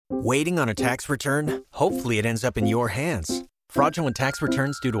Waiting on a tax return? Hopefully it ends up in your hands. Fraudulent tax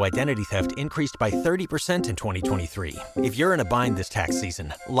returns due to identity theft increased by 30% in 2023. If you're in a bind this tax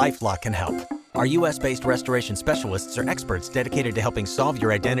season, LifeLock can help. Our U.S.-based restoration specialists are experts dedicated to helping solve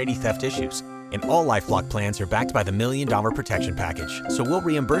your identity theft issues. And all LifeLock plans are backed by the $1 Million Protection Package. So we'll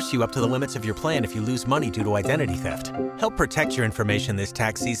reimburse you up to the limits of your plan if you lose money due to identity theft. Help protect your information this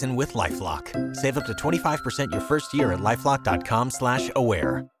tax season with LifeLock. Save up to 25% your first year at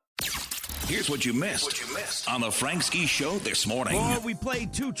LifeLock.com/aware. Here's what you missed on the Frank Ski Show this morning. Boy, we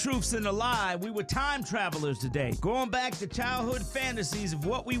played Two Truths and a Lie. We were time travelers today, going back to childhood fantasies of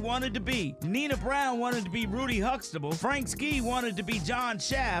what we wanted to be. Nina Brown wanted to be Rudy Huxtable. Frank Ski wanted to be John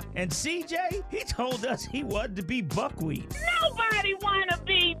Shaft. And CJ, he told us he wanted to be Buckwheat. Nobody want to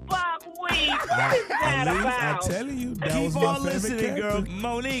be Buckwheat. What is that about? I'm telling you, that was Keep my on favorite listening, girl. character.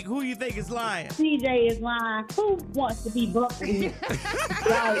 Monique, who you think is lying? CJ is lying. Who wants to be Buckwheat?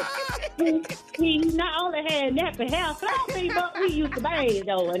 Like, he not only had nappy hair, but I don't think Buckwheat used to bathe,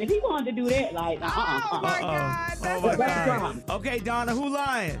 though. And if he wanted to do that, like, Oh, my God. Okay, Donna, who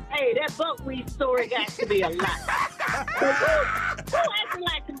lying? Hey, that Buckwheat story got to be a lie. Who acting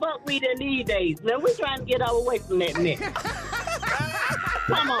like the Buckwheat in these days? Now, we're trying to get away from that mess.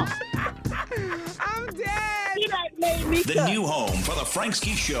 Come on. I'm dead. He like made me The cut. new home for the Frank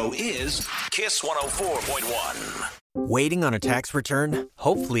Ski Show is Kiss 104.1. Waiting on a tax return?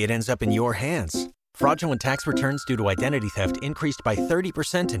 Hopefully it ends up in your hands. Fraudulent tax returns due to identity theft increased by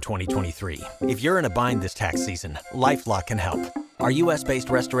 30% in 2023. If you're in a bind this tax season, LifeLock can help. Our U.S.-based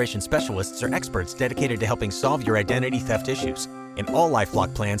restoration specialists are experts dedicated to helping solve your identity theft issues. And all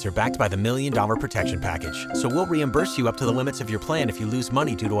LifeLock plans are backed by the $1 Million Protection Package. So we'll reimburse you up to the limits of your plan if you lose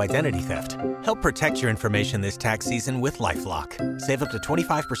money due to identity theft. Help protect your information this tax season with LifeLock. Save up to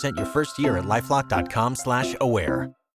 25% your first year at LifeLock.com/aware.